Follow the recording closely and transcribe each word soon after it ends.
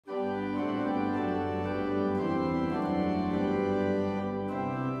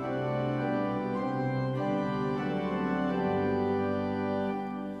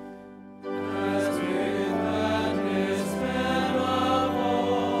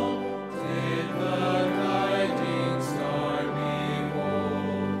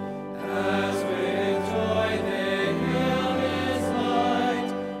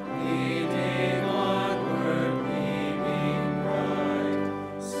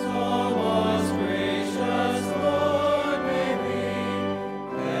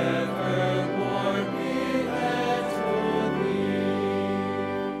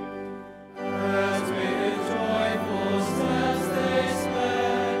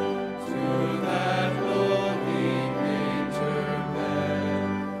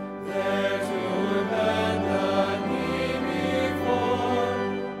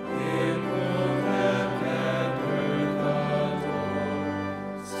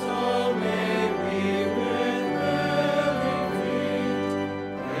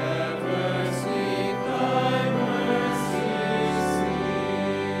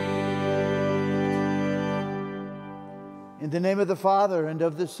In the name of the Father, and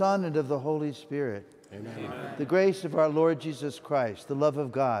of the Son, and of the Holy Spirit. Amen. The grace of our Lord Jesus Christ, the love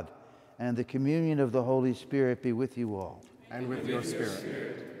of God, and the communion of the Holy Spirit be with you all. And with your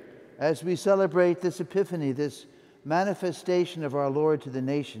spirit. As we celebrate this Epiphany, this manifestation of our Lord to the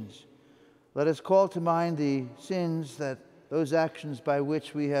nations, let us call to mind the sins, those actions by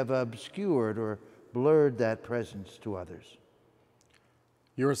which we have obscured or blurred that presence to others.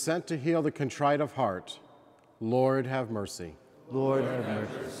 You are sent to heal the contrite of heart. Lord, have mercy. Lord, have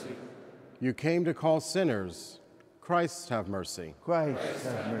mercy. You came to call sinners. Christ, have mercy. Christ,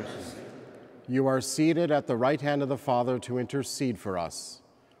 have mercy. You are seated at the right hand of the Father to intercede for us.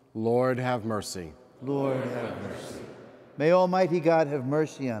 Lord, have mercy. Lord, have mercy. May Almighty God have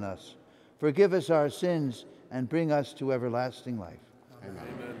mercy on us, forgive us our sins, and bring us to everlasting life.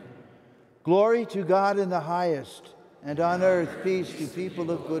 Amen. Glory to God in the highest, and on earth peace to people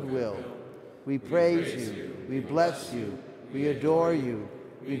of good will. We praise you, we bless you, we adore you,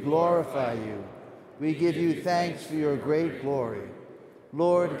 we glorify you. We give you thanks for your great glory.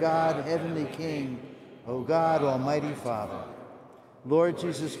 Lord God, heavenly King, O God, almighty Father. Lord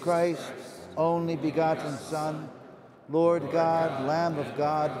Jesus Christ, only begotten Son, Lord God, Lamb of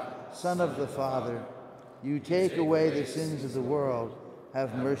God, Son of the Father, you take away the sins of the world,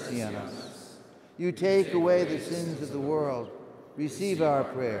 have mercy on us. You take away the sins of the world, receive our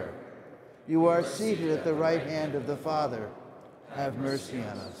prayer. You are seated at the right hand of the Father, have mercy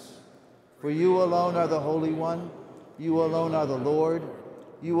on us. For you alone are the Holy One, you alone are the Lord,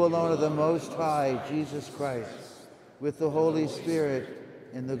 you alone are the Most High, Jesus Christ, with the Holy Spirit,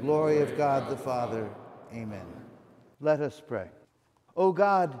 in the glory of God the Father. Amen. Let us pray. O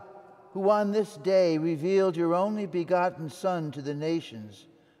God, who on this day revealed your only begotten Son to the nations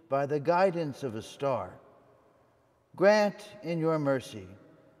by the guidance of a star, grant in your mercy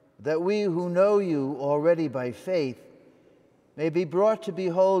that we who know you already by faith may be brought to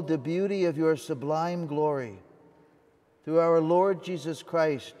behold the beauty of your sublime glory. Through our Lord Jesus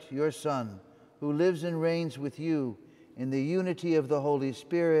Christ, your Son, who lives and reigns with you in the unity of the Holy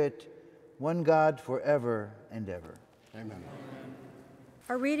Spirit, one God forever and ever. Amen.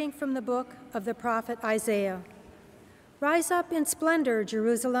 A reading from the book of the prophet Isaiah. Rise up in splendor,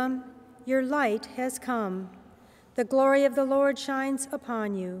 Jerusalem, your light has come. The glory of the Lord shines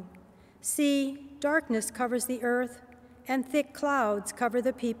upon you. See, darkness covers the earth, and thick clouds cover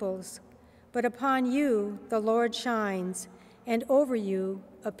the peoples. But upon you the Lord shines, and over you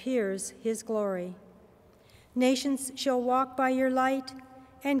appears his glory. Nations shall walk by your light,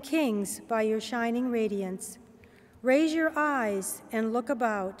 and kings by your shining radiance. Raise your eyes and look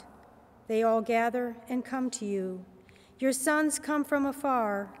about. They all gather and come to you. Your sons come from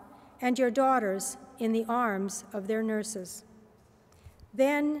afar, and your daughters in the arms of their nurses.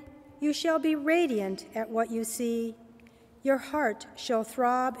 Then you shall be radiant at what you see. Your heart shall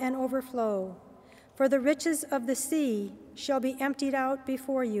throb and overflow, for the riches of the sea shall be emptied out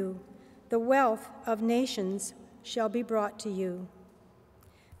before you. The wealth of nations shall be brought to you.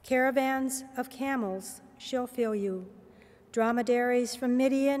 Caravans of camels shall fill you, dromedaries from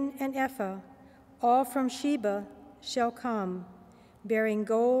Midian and Ephah, all from Sheba shall come, bearing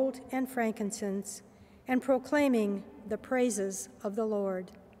gold and frankincense, and proclaiming the praises of the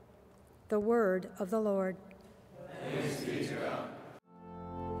Lord. The word of the Lord. Thanks be to God.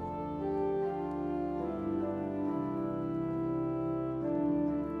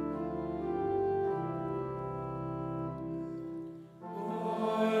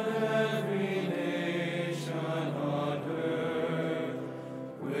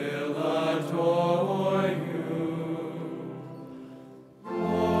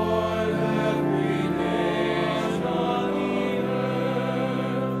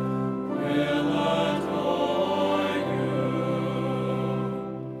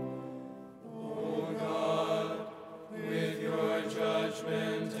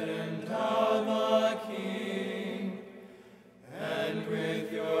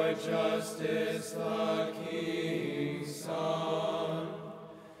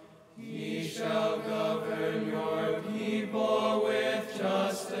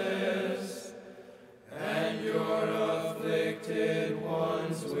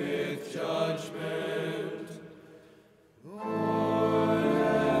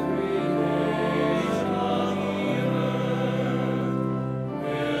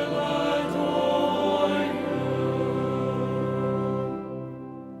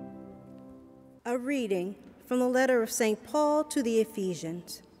 A reading from the letter of St. Paul to the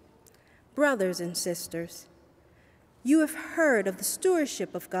Ephesians. Brothers and sisters, you have heard of the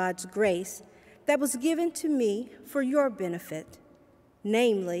stewardship of God's grace that was given to me for your benefit,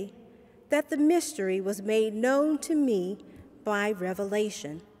 namely, that the mystery was made known to me by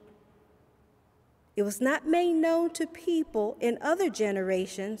revelation. It was not made known to people in other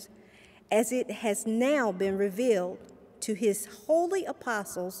generations as it has now been revealed to his holy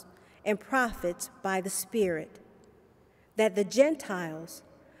apostles and prophets by the Spirit, that the Gentiles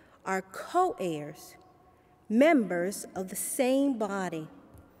are co-heirs, members of the same body,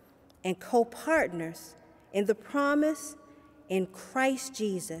 and co-partners in the promise in Christ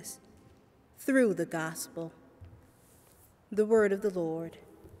Jesus through the gospel. The word of the Lord.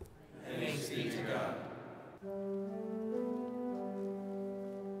 Thanks be to God.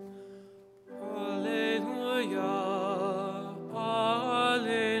 Alleluia,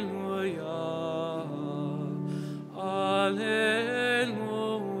 alleluia, alleluia.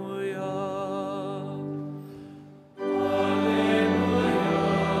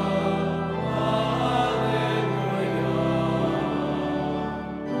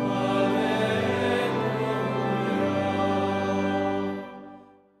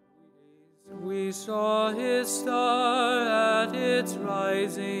 We saw his star at its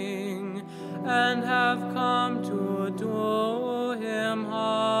rising, and have come to do him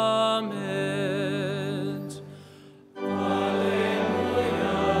homage. Alleluia,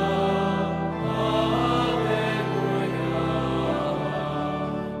 alleluia,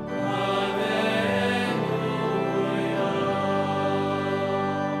 alleluia.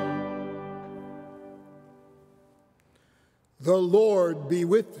 The Lord be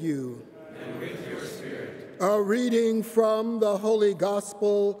with you. A reading from the Holy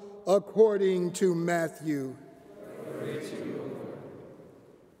Gospel according to Matthew. Glory to you, Lord.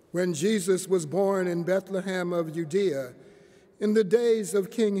 When Jesus was born in Bethlehem of Judea, in the days of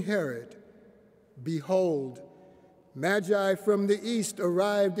King Herod, behold, Magi from the east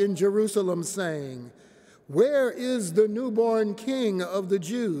arrived in Jerusalem, saying, "Where is the newborn King of the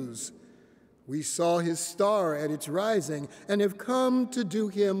Jews? We saw his star at its rising and have come to do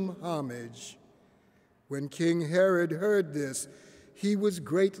him homage." When King Herod heard this, he was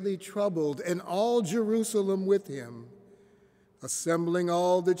greatly troubled, and all Jerusalem with him. Assembling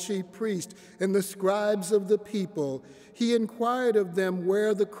all the chief priests and the scribes of the people, he inquired of them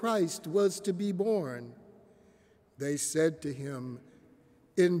where the Christ was to be born. They said to him,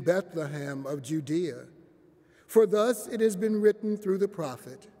 "In Bethlehem of Judea. For thus it has been written through the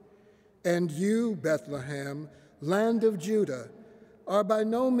prophet, 'And you, Bethlehem, land of Judah, are by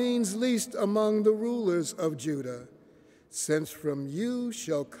no means least among the rulers of Judah, since from you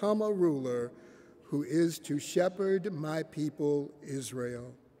shall come a ruler who is to shepherd my people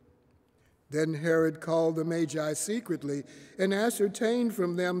Israel.' Then Herod called the Magi secretly and ascertained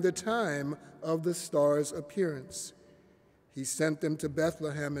from them the time of the star's appearance. He sent them to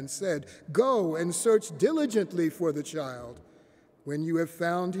Bethlehem and said, 'Go and search diligently for the child. When you have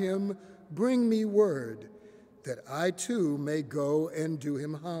found him, bring me word, that I too may go and do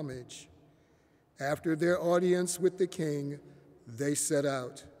him homage.' After their audience with the king, they set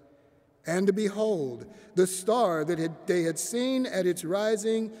out. And behold, the star that they had seen at its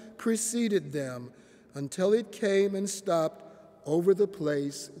rising preceded them until it came and stopped over the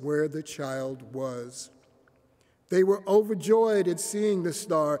place where the child was. They were overjoyed at seeing the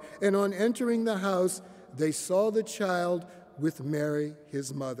star, and on entering the house, they saw the child with Mary,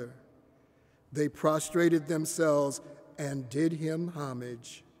 his mother. They prostrated themselves and did him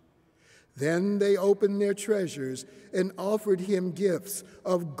homage. Then they opened their treasures and offered him gifts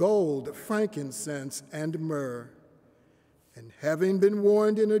of gold, frankincense, and myrrh. And having been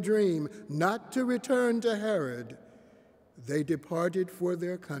warned in a dream not to return to Herod, they departed for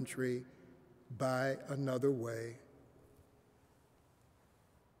their country by another way.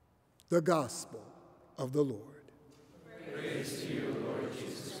 The Gospel of the Lord. Praise to you, Lord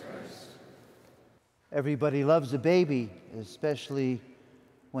Jesus Christ. Everybody loves a baby, especially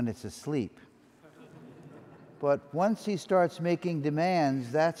when it's asleep. But once he starts making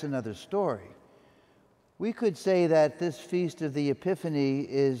demands, that's another story. We could say that this feast of the Epiphany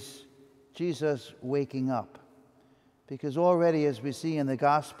is Jesus waking up, because already, as we see in the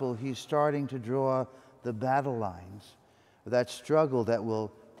gospel, he's starting to draw the battle lines, that struggle that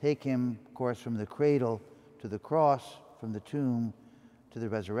will take him, of course, from the cradle to the cross, from the tomb to the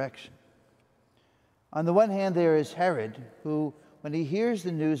resurrection. On the one hand, there is Herod, who, when he hears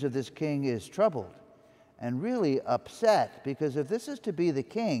the news of this king, is troubled and really upset, because if this is to be the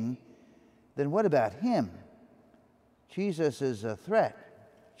king, then what about him? Jesus is a threat.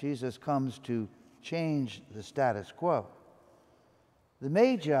 Jesus comes to change the status quo. The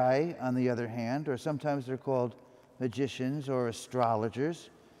Magi, on the other hand, or sometimes they're called magicians or astrologers.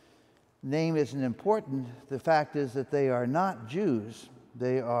 Name isn't important. The fact is that they are not Jews.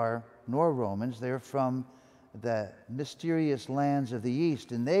 They are nor Romans. They're from the mysterious lands of the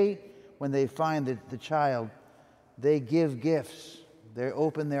East. And when they find the child, they give gifts. They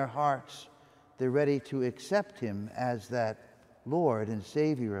open their hearts. They're ready to accept him as that Lord and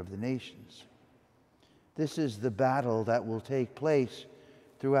Savior of the nations. This is the battle that will take place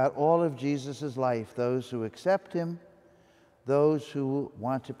throughout all of Jesus' life, those who accept him, those who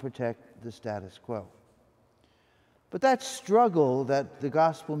want to protect the status quo. But that struggle that the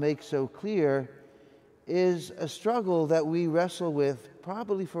gospel makes so clear is a struggle that we wrestle with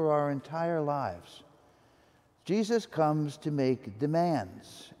probably for our entire lives. Jesus comes to make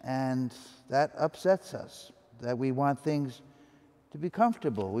demands, and that upsets us, that we want things to be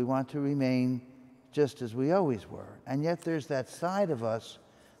comfortable. We want to remain just as we always were. And yet there's that side of us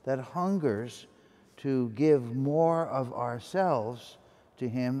that hungers to give more of ourselves to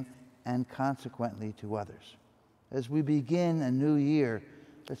him and consequently to others. As we begin a new year,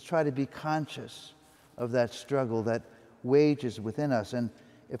 let's try to be conscious of that struggle that wages within us. And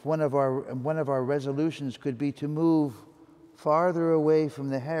if one of our resolutions could be to move farther away from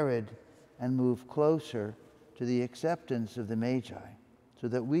the Herod and move closer to the acceptance of the Magi, so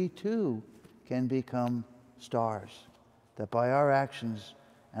that we too can become stars, that by our actions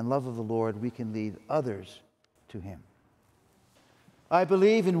and love of the Lord we can lead others to him. I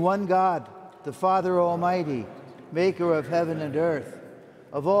believe in one God, the Father Almighty, maker of heaven and earth,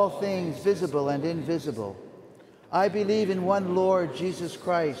 of all things visible and invisible. I believe in one Lord Jesus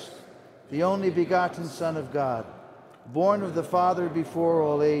Christ, the only begotten Son of God, born of the Father before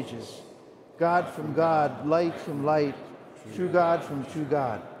all ages, God from God, light from light, true God from true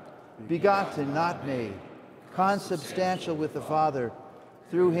God, begotten, not made, consubstantial with the Father.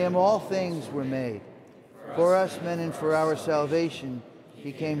 Through him all things were made. For us men and for our salvation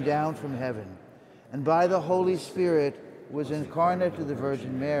he came down from heaven, and by the Holy Spirit was incarnate of the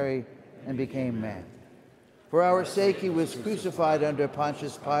Virgin Mary and became man. For our sake he was crucified under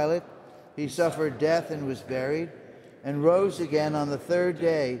Pontius Pilate. He suffered death and was buried, and rose again on the third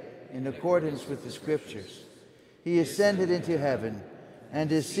day in accordance with the Scriptures. He ascended into heaven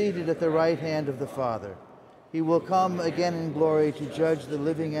and is seated at the right hand of the Father. He will come again in glory to judge the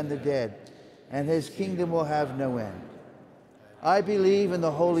living and the dead, and his kingdom will have no end. I believe in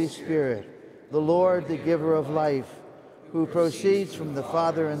the Holy Spirit, the Lord, the giver of life, who proceeds from the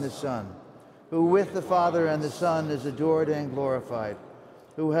Father and the Son, who with the Father and the Son is adored and glorified,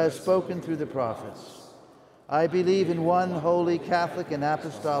 who has spoken through the prophets. I believe in one holy Catholic and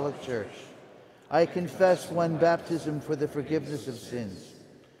Apostolic Church. I confess one baptism for the forgiveness of sins.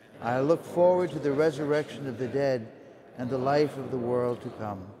 I look forward to the resurrection of the dead and the life of the world to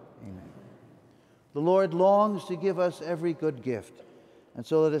come. Amen. The Lord longs to give us every good gift, and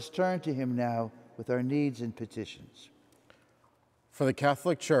so let us turn to him now with our needs and petitions. For the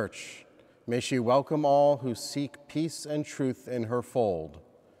Catholic Church, may she welcome all who seek peace and truth in her fold.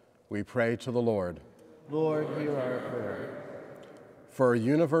 We pray to the Lord. Lord, hear our prayer. For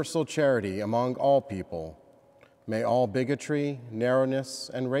universal charity among all people, may all bigotry, narrowness,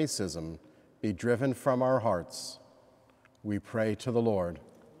 and racism be driven from our hearts. We pray to the Lord.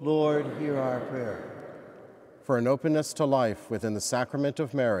 Lord, hear our prayer. For an openness to life within the sacrament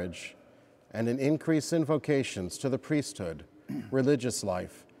of marriage and an increase in vocations to the priesthood, religious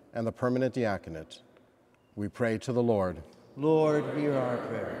life, and the permanent diaconate, we pray to the Lord. Lord, hear our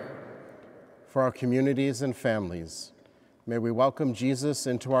prayer. For our communities and families, may we welcome Jesus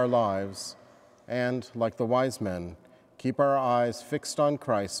into our lives and, like the wise men, keep our eyes fixed on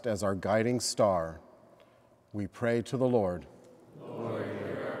Christ as our guiding star. We pray to the Lord. Lord,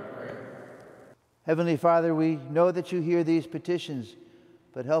 hear our prayer. Heavenly Father, we know that you hear these petitions,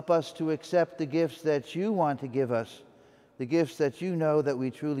 but help us to accept the gifts that you want to give us, the gifts that you know that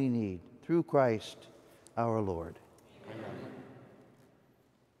we truly need, through Christ our Lord. Amen.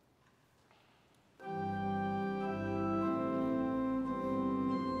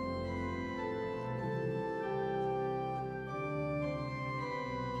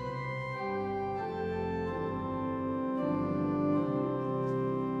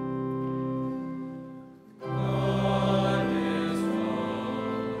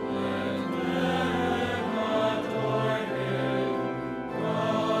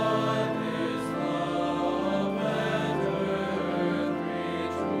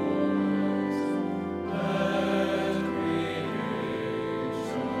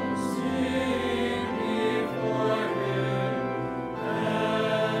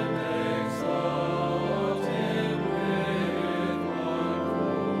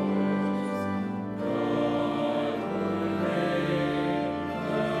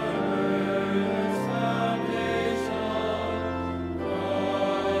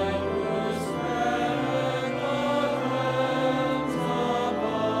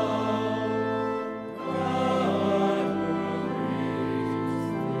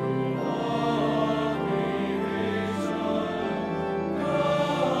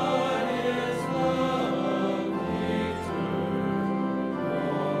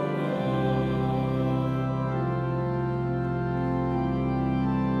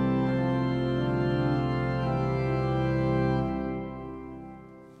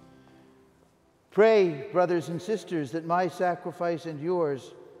 Pray, brothers and sisters, that my sacrifice and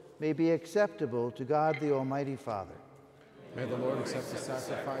yours may be acceptable to God the Almighty Father. May the Lord accept the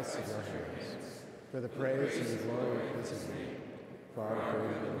sacrifice of your hands for the praise and the glory of his name, for our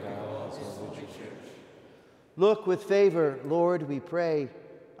good and all his holy church. Look with favor, Lord, we pray,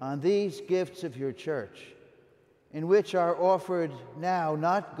 on these gifts of your church, in which are offered now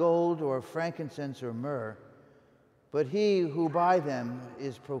not gold or frankincense or myrrh, but he who by them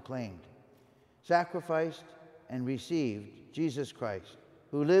is proclaimed, sacrificed and received, Jesus Christ,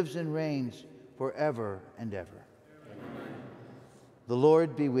 who lives and reigns forever and ever. Amen. The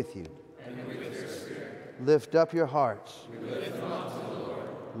Lord be with you. And with your spirit. Lift up your hearts. We lift them up to the Lord.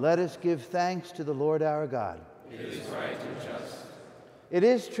 Let us give thanks to the Lord our God. It is right and just. It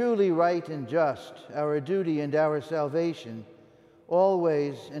is truly right and just, our duty and our salvation,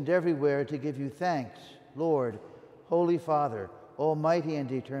 always and everywhere to give you thanks, Lord, Holy Father, Almighty and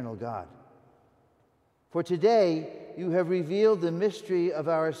eternal God. For today you have revealed the mystery of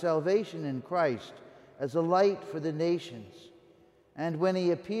our salvation in Christ as a light for the nations. And when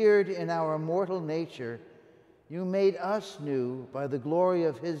he appeared in our mortal nature, you made us new by the glory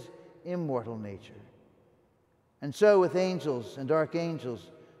of his immortal nature. And so with angels and archangels,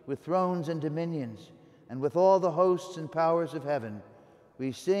 with thrones and dominions, and with all the hosts and powers of heaven,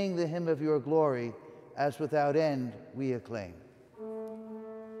 we sing the hymn of your glory, as without end we acclaim.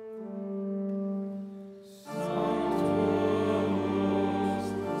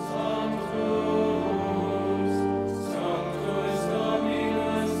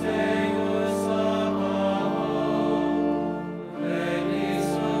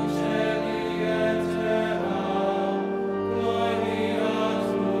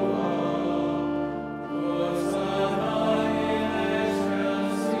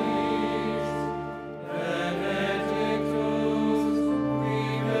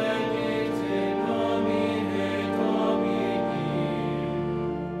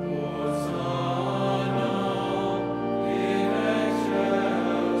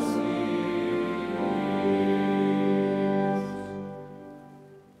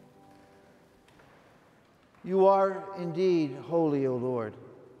 You are indeed holy, O Lord,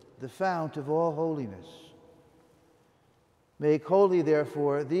 the fount of all holiness. Make holy,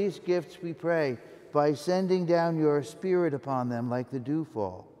 therefore, these gifts, we pray, by sending down your Spirit upon them like the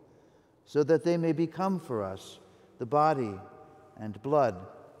dewfall, so that they may become for us the body and blood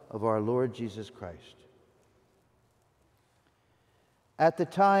of our Lord Jesus Christ. At the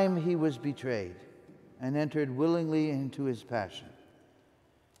time he was betrayed and entered willingly into his passion,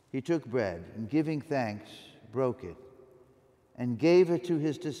 he took bread and, giving thanks, broke it and gave it to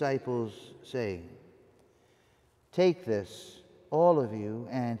his disciples, saying, "Take this, all of you,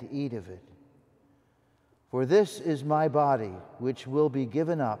 and eat of it. For this is my body, which will be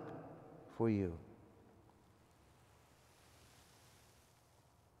given up for you."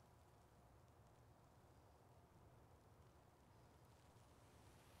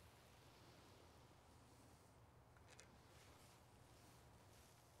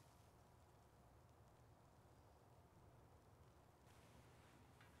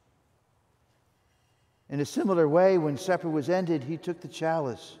 In a similar way, when supper was ended, he took the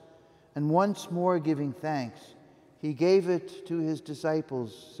chalice, and once more giving thanks, he gave it to his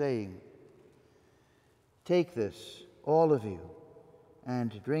disciples, saying, "Take this, all of you,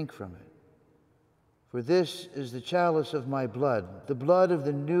 and drink from it. For this is the chalice of my blood, the blood of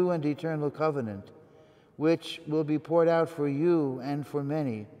the new and eternal covenant, which will be poured out for you and for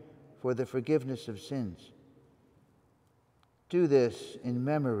many for the forgiveness of sins. Do this in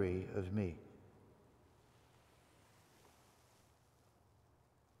memory of me."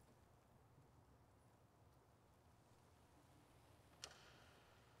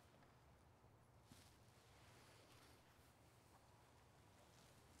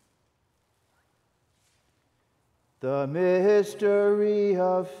 The mystery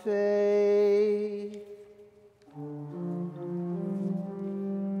of faith.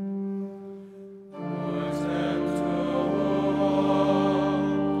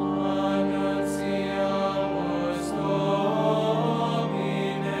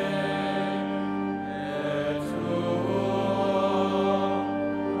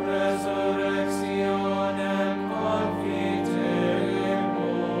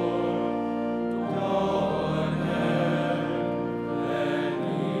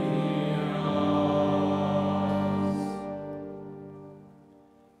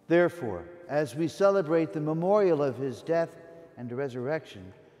 Therefore, as we celebrate the memorial of his death and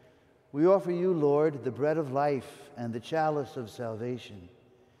resurrection, we offer you, Lord, the bread of life and the chalice of salvation,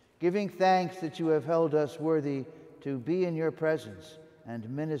 giving thanks that you have held us worthy to be in your presence and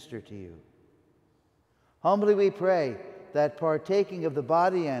minister to you. Humbly we pray that, partaking of the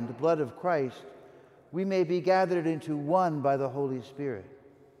body and blood of Christ, we may be gathered into one by the Holy Spirit.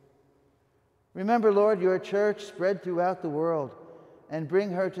 Remember, Lord, your church spread throughout the world, and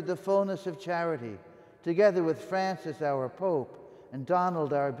bring her to the fullness of charity, together with Francis, our Pope, and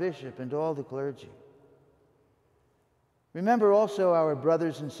Donald, our Bishop, and all the clergy. Remember also our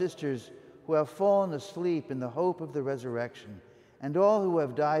brothers and sisters who have fallen asleep in the hope of the resurrection, and all who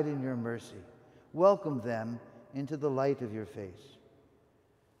have died in your mercy. Welcome them into the light of your face.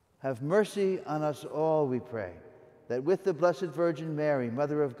 Have mercy on us all, we pray, that with the Blessed Virgin Mary,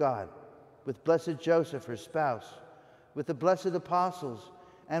 Mother of God, with blessed Joseph, her spouse, with the blessed apostles,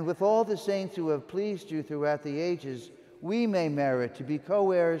 and with all the saints who have pleased you throughout the ages, we may merit to be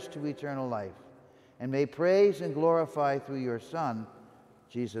co-heirs to eternal life, and may praise and glorify through your Son,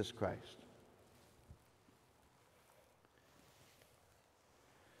 Jesus Christ.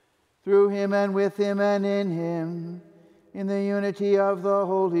 Through him and with him and in him, in the unity of the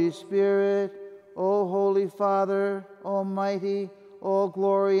Holy Spirit, O Holy Father, Almighty, all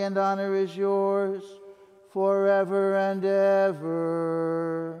glory and honor is yours, forever and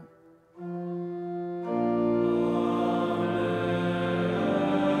ever.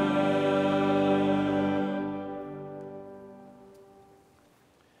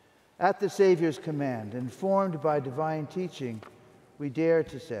 At the Savior's command, informed by divine teaching, we dare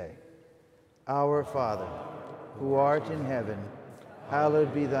to say, Our Father, who art in heaven,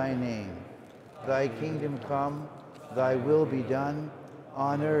 hallowed be thy name. Thy kingdom come, thy will be done,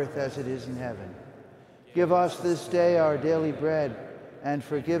 on earth as it is in heaven. Give us this day our daily bread, and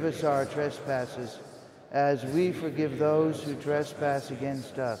forgive us our trespasses, as we forgive those who trespass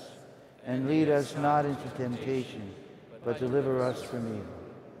against us. And lead us not into temptation, but deliver us from evil.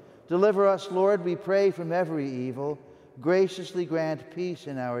 Deliver us, Lord, we pray, from every evil. Graciously grant peace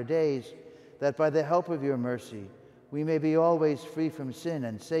in our days, that by the help of your mercy we may be always free from sin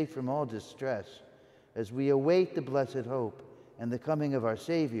and safe from all distress, as we await the blessed hope and the coming of our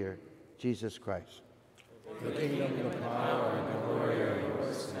Savior, Jesus Christ. The kingdom, the power, and the glory are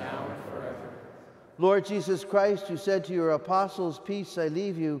yours, now and forever. Lord Jesus Christ, who said to your apostles, Peace I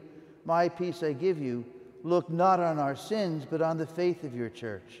leave you, my peace I give you, look not on our sins, but on the faith of your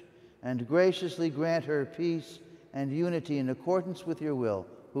church, and graciously grant her peace and unity in accordance with your will,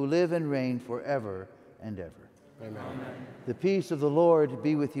 who live and reign forever and ever. Amen. The peace of the Lord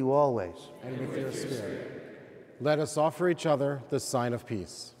be with you always. And with your spirit. Let us offer each other the sign of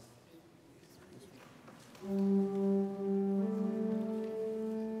peace.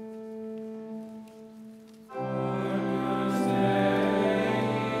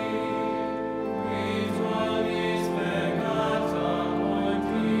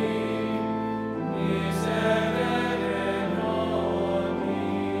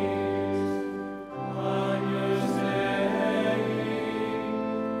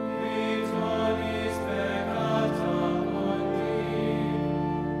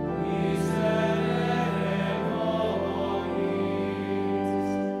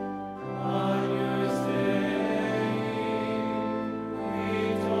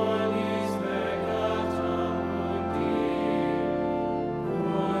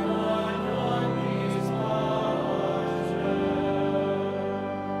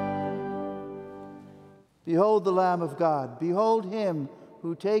 Behold the Lamb of God. Behold him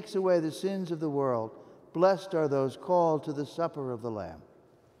who takes away the sins of the world. Blessed are those called to the supper of the Lamb.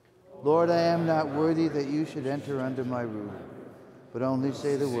 Lord, I am not worthy that you should enter under my roof, but only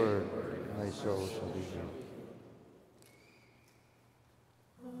say the word, and my soul shall be healed.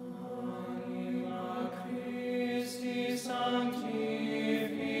 Corpus Christi Sancti.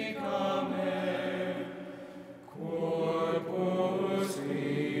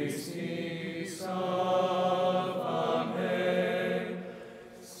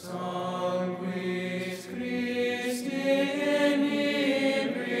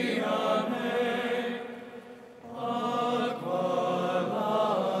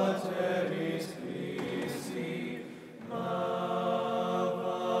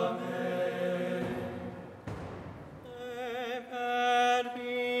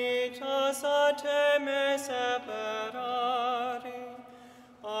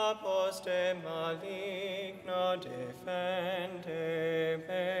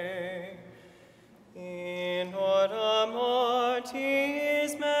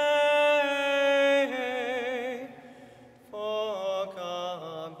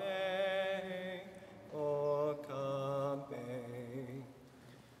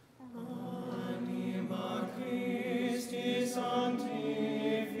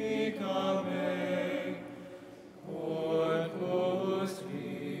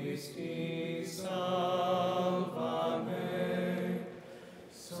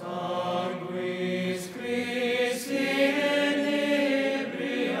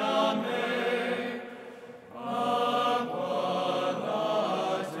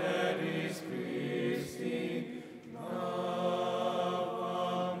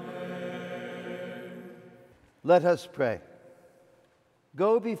 Let us pray.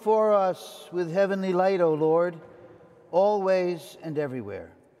 Go before us with heavenly light, O Lord, always and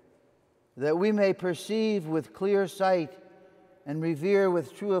everywhere, that we may perceive with clear sight and revere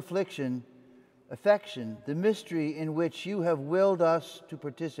with true affection the mystery in which you have willed us to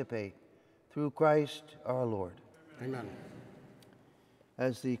participate, through Christ our Lord. Amen.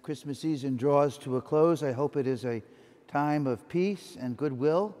 As the Christmas season draws to a close, I hope it is a time of peace and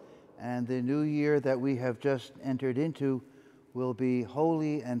goodwill, and the new year that we have just entered into will be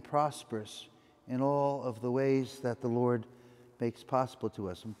holy and prosperous in all of the ways that the Lord makes possible to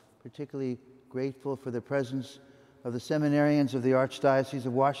us. I'm particularly grateful for the presence of the seminarians of the Archdiocese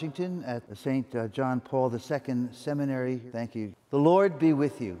of Washington at the St. John Paul II Seminary. Thank you. The Lord be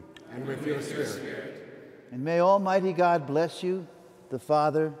with you. And with your spirit. And may Almighty God bless you, the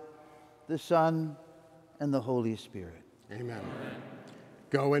Father, the Son, and the Holy Spirit. Amen.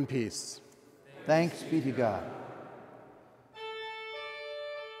 Go in peace. Thanks be to God.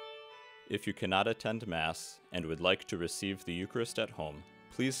 If you cannot attend Mass and would like to receive the Eucharist at home,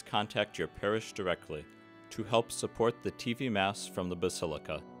 please contact your parish directly. To help support the TV Mass from the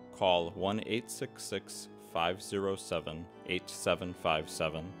Basilica, call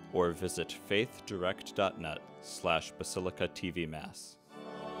 1-866-507-8757 or visit faithdirect.net/Basilica TV Mass.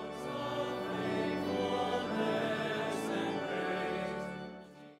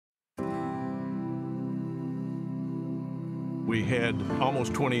 We had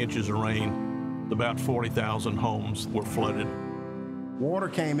almost 20 inches of rain. About 40,000 homes were flooded. Water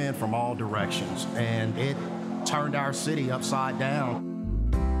came in from all directions, and it turned our city upside down.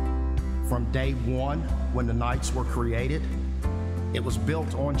 From day one, when the Knights were created, it was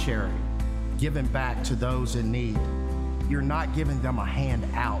built on charity, giving back to those in need. You're not giving them a hand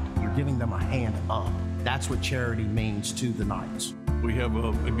out, you're giving them a hand up. That's what charity means to the Knights. We have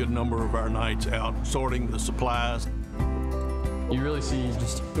a good number of our Knights out sorting the supplies. You really see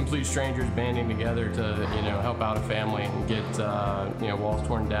just complete strangers banding together to, help out a family and get, walls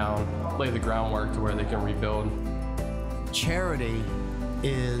torn down, lay the groundwork to where they can rebuild. Charity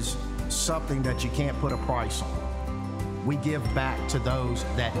is something that you can't put a price on. We give back to those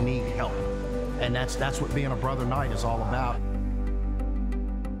that need help, and that's what being a Brother Knight is all about.